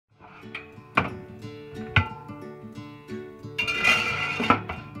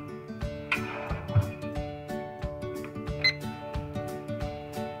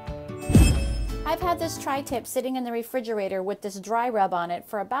I've had this tri-tip sitting in the refrigerator with this dry rub on it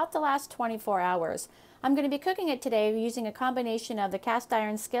for about the last 24 hours. I'm going to be cooking it today using a combination of the cast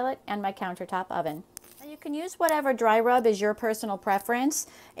iron skillet and my countertop oven. You can use whatever dry rub is your personal preference,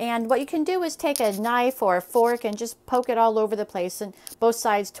 and what you can do is take a knife or a fork and just poke it all over the place and both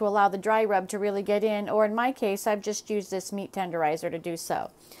sides to allow the dry rub to really get in, or in my case I've just used this meat tenderizer to do so.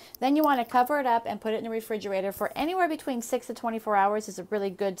 Then you want to cover it up and put it in the refrigerator for anywhere between 6 to 24 hours is a really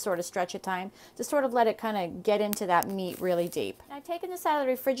good sort of stretch of time to sort of let it kind of get into that meat really deep. I've taken this out of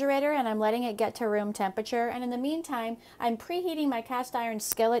the refrigerator and I'm letting it get to room temperature, and in the meantime I'm preheating my cast iron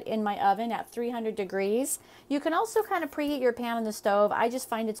skillet in my oven at 300 degrees. You can also kind of preheat your pan on the stove. I just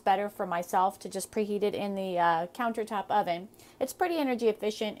find it's better for myself to just preheat it in the countertop oven. It's pretty energy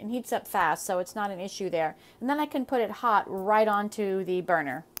efficient and heats up fast, so it's not an issue there. And then I can put it hot right onto the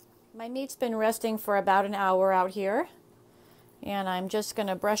burner. My meat's been resting for about an hour out here, and I'm just going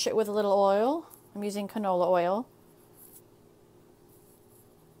to brush it with a little oil. I'm using canola oil.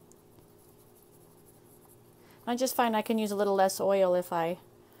 I just find I can use a little less oil if I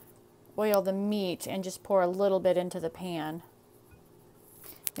oil the meat and just pour a little bit into the pan.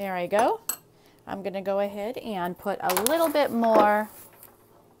 There I go. I'm going to go ahead and put a little bit more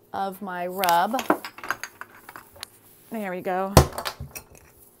of my rub. There we go.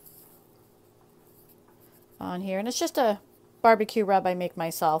 On here, and it's just a barbecue rub I make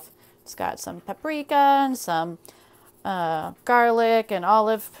myself. It's got some paprika and some garlic and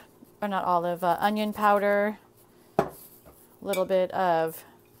onion powder, a little bit of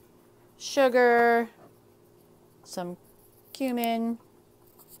sugar, some cumin,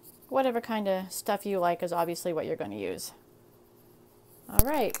 whatever kind of stuff you like is obviously what you're going to use. All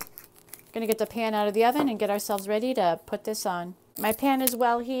right, going to get the pan out of the oven and get ourselves ready to put this on. My pan is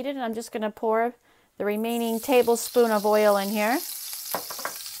well heated, and I'm just going to pour the remaining tablespoon of oil in here.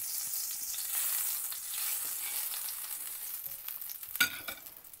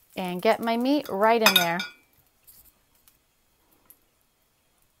 And get my meat right in there.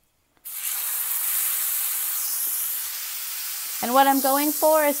 And what I'm going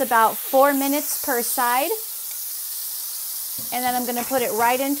for is about 4 minutes per side. And then I'm going to put it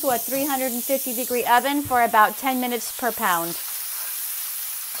right into a 350-degree oven for about 10 minutes per pound.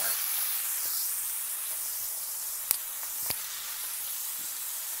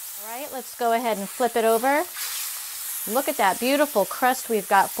 Let's go ahead and flip it over. Look at that beautiful crust we've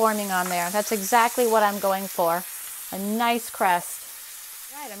got forming on there. That's exactly what I'm going for. A nice crust.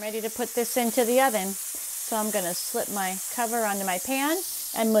 All right, I'm ready to put this into the oven. So I'm going to slip my cover onto my pan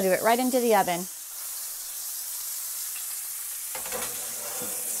and move it right into the oven.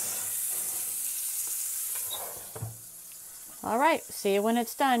 All right, see you when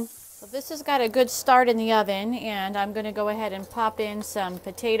it's done. So this has got a good start in the oven, and I'm going to go ahead and pop in some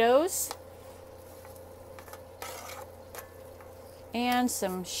potatoes and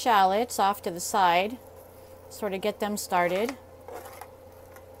some shallots off to the side, sort of get them started.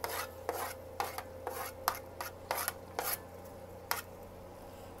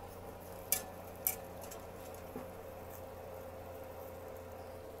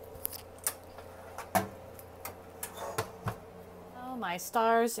 My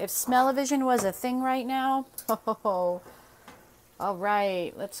stars, if smell-o-vision was a thing right now. Oh, all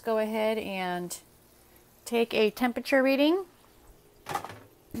right, let's go ahead and take a temperature reading.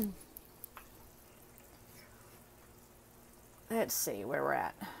 Let's see where we're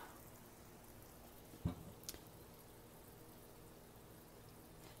at.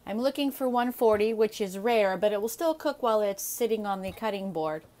 I'm looking for 140, which is rare, but it will still cook while it's sitting on the cutting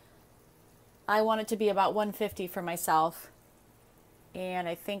board. I want it to be about 150 for myself. And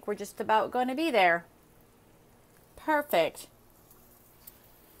I think we're just about going to be there. Perfect.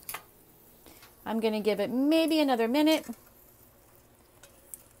 I'm going to give it maybe another minute.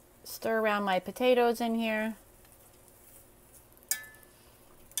 Stir around my potatoes in here.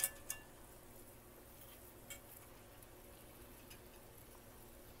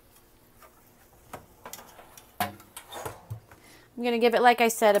 I'm going to give it, like I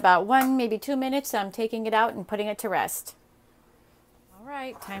said, about 1, maybe 2 minutes. I'm taking it out and putting it to rest. All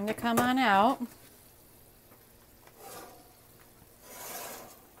right, time to come on out. I'm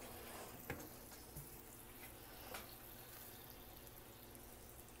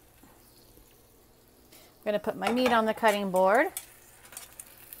going to put my meat on the cutting board.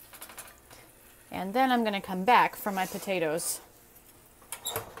 And then I'm going to come back for my potatoes.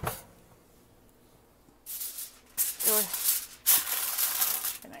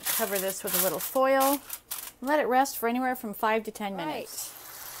 I'm going to cover this with a little foil. Let it rest for anywhere from 5 to 10 minutes.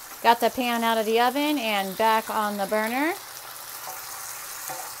 Right. Got the pan out of the oven and back on the burner.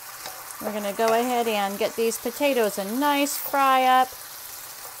 We're going to go ahead and get these potatoes a nice fry up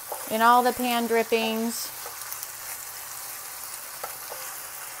in all the pan drippings.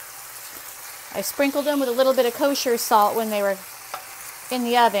 I sprinkled them with a little bit of kosher salt when they were in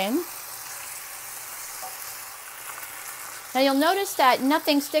the oven. Now you'll notice that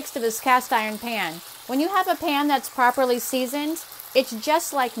nothing sticks to this cast iron pan. When you have a pan that's properly seasoned, it's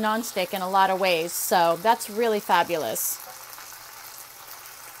just like nonstick in a lot of ways, so that's really fabulous.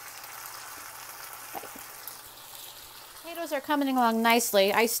 Potatoes are coming along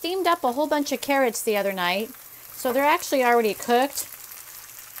nicely. I steamed up a whole bunch of carrots the other night, so they're actually already cooked.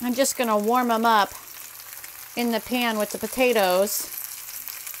 I'm just going to warm them up in the pan with the potatoes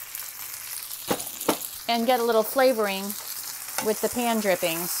and get a little flavoring with the pan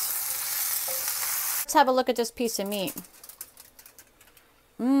drippings. Let's have a look at this piece of meat.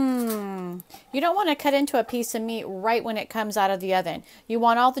 You don't want to cut into a piece of meat right when it comes out of the oven. You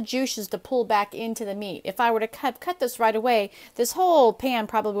want all the juices to pull back into the meat. If I were to cut this right away, this whole pan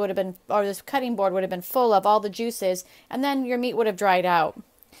probably would have been, or this cutting board would have been full of all the juices, and then your meat would have dried out.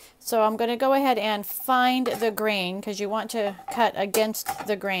 So I'm going to go ahead and find the grain, because you want to cut against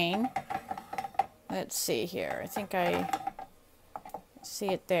the grain. Let's see here. I think I see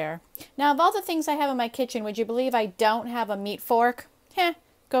it there. Now, of all the things I have in my kitchen, would you believe I don't have a meat fork? Heh,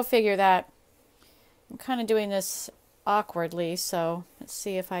 go figure that. I'm kind of doing this awkwardly, so let's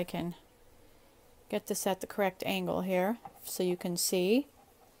see if I can get this at the correct angle here so you can see.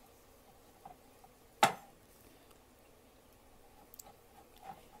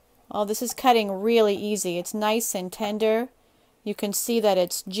 Oh, this is cutting really easy. It's nice and tender. You can see that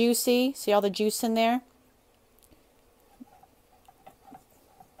it's juicy. See all the juice in there?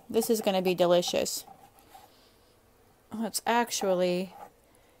 This is going to be delicious. Let's actually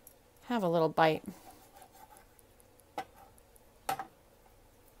have a little bite.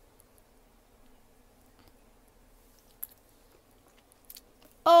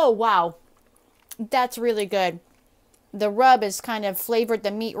 Oh, wow. That's really good. The rub has kind of flavored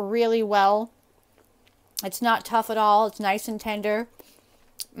the meat really well. It's not tough at all. It's nice and tender.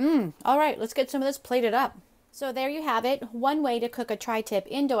 All right, let's get some of this plated up. So there you have it. One way to cook a tri-tip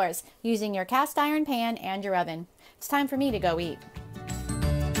indoors using your cast iron pan and your oven. It's time for me to go eat.